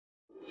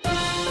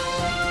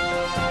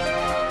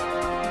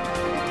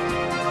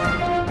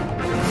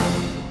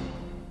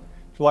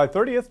July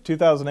 30th,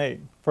 2008.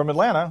 From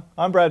Atlanta,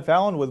 I'm Brad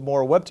Fallon with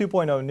more Web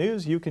 2.0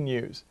 news you can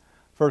use.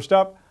 First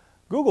up,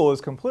 Google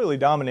is completely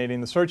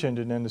dominating the search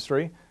engine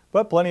industry,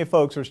 but plenty of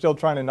folks are still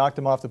trying to knock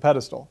them off the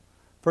pedestal.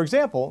 For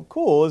example,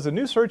 Cuil is a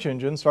new search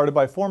engine started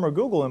by former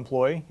Google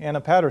employee Anna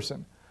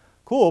Patterson.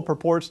 Cuil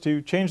purports to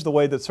change the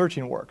way that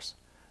searching works.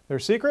 Their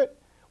secret?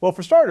 Well,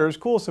 for starters,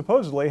 Cuil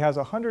supposedly has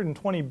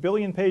 120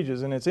 billion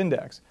pages in its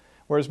index,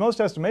 whereas most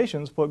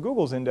estimations put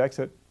Google's index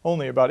at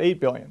only about 8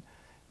 billion.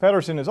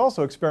 Patterson is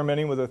also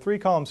experimenting with a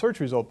 3-column search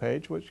result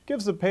page, which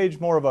gives the page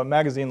more of a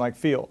magazine-like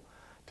feel.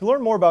 To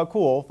learn more about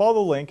Cuil, follow the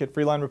link at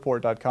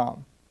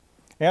freelinereport.com.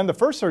 And the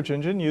first search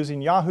engine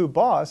using Yahoo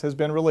BOSS has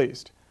been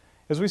released.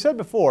 As we said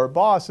before,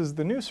 BOSS is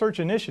the new search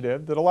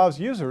initiative that allows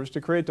users to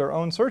create their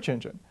own search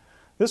engine.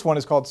 This one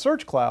is called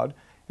SearchCloud,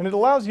 and it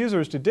allows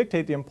users to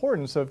dictate the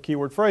importance of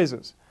keyword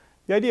phrases.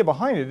 The idea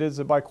behind it is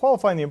that by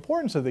qualifying the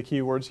importance of the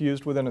keywords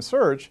used within a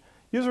search,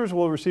 users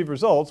will receive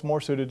results more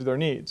suited to their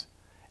needs.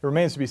 It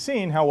remains to be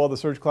seen how well the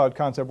SearchCloud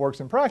concept works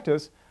in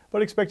practice,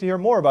 but expect to hear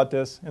more about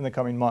this in the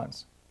coming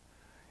months.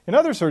 In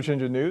other search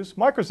engine news,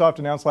 Microsoft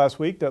announced last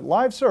week that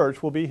Live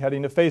Search will be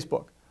heading to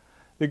Facebook.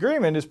 The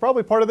agreement is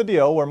probably part of the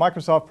deal where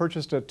Microsoft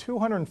purchased a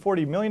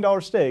 $240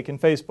 million stake in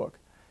Facebook.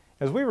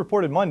 As we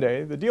reported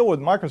Monday, the deal with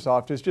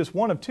Microsoft is just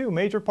one of 2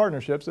 major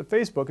partnerships that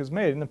Facebook has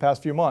made in the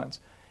past few months,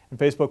 and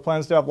Facebook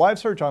plans to have Live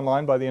Search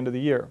online by the end of the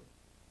year.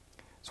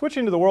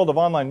 Switching to the world of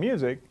online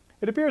music,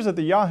 it appears that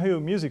the Yahoo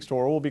Music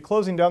store will be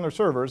closing down their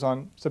servers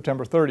on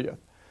September 30th.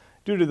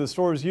 Due to the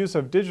store's use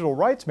of digital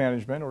rights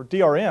management, or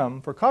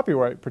DRM, for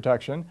copyright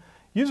protection,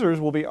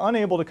 users will be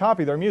unable to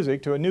copy their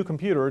music to a new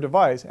computer or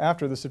device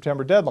after the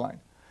September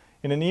deadline.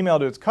 In an email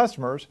to its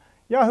customers,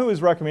 Yahoo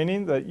is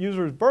recommending that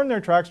users burn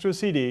their tracks to a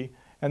CD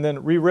and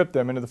then re-rip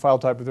them into the file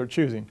type of their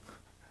choosing.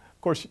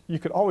 Of course, you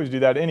could always do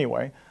that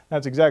anyway.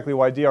 That's exactly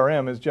why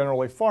DRM is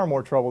generally far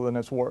more trouble than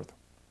it's worth.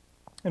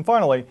 And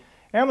finally,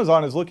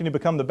 Amazon is looking to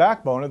become the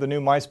backbone of the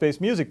new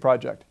myspace-music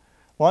project.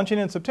 Launching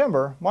in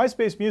September,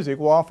 myspace-music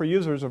will offer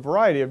users a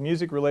variety of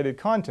music-related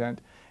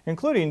content,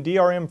 including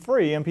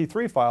DRM-free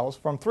MP3 files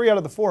from 3 out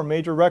of the 4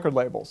 major record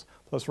labels,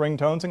 plus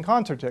ringtones and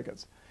concert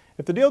tickets.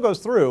 If the deal goes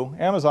through,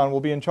 Amazon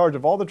will be in charge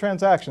of all the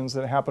transactions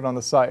that happen on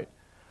the site.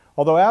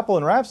 Although Apple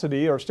and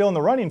Rhapsody are still in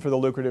the running for the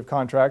lucrative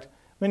contract,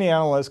 many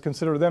analysts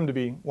consider them to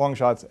be long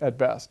shots at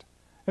best.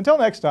 Until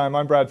next time,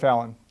 I'm Brad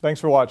Fallon. Thanks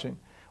for watching.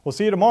 We'll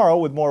see you tomorrow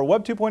with more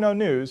Web 2.0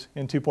 news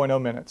in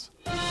 2.0 minutes.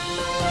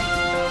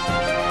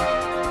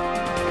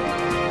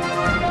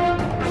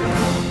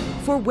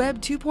 For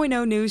Web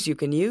 2.0 news you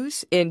can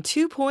use in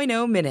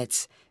 2.0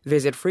 minutes,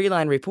 visit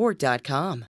freelinereport.com.